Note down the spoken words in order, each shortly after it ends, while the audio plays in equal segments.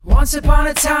Once upon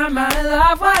a time, my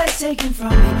love was taken from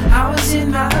me. I was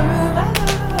in my room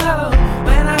alone.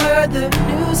 When I heard the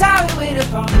news, I would wait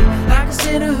upon me like a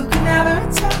sinner who could never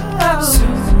atone.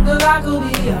 Soon the lock will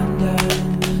be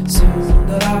undone. Soon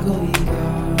the lock will be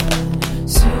gone.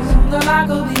 Soon the lock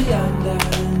will be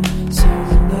undone.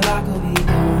 Soon the lock will be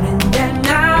gone. And then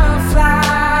I'll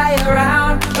fly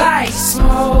around like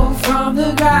smoke from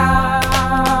the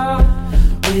ground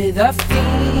with a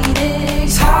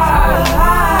phoenix heart.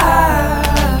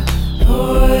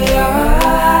 Oh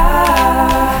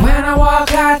yeah. When I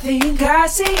walk, I think I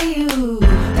see you.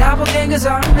 Doppelgangers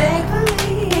are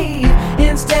make-believe.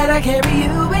 Instead, I carry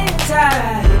you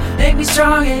inside. Make me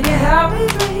strong and you help me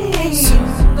breathe.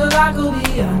 Soon the lock will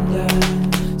be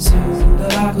undone. Soon the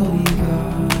lock will be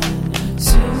gone.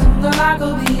 Soon the lock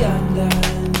will be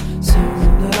undone.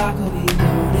 Soon the lock will be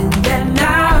gone. And then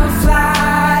I'll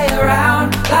fly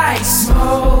around like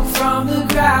smoke from the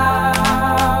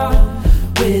ground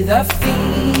with a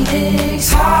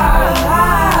phoenix heart.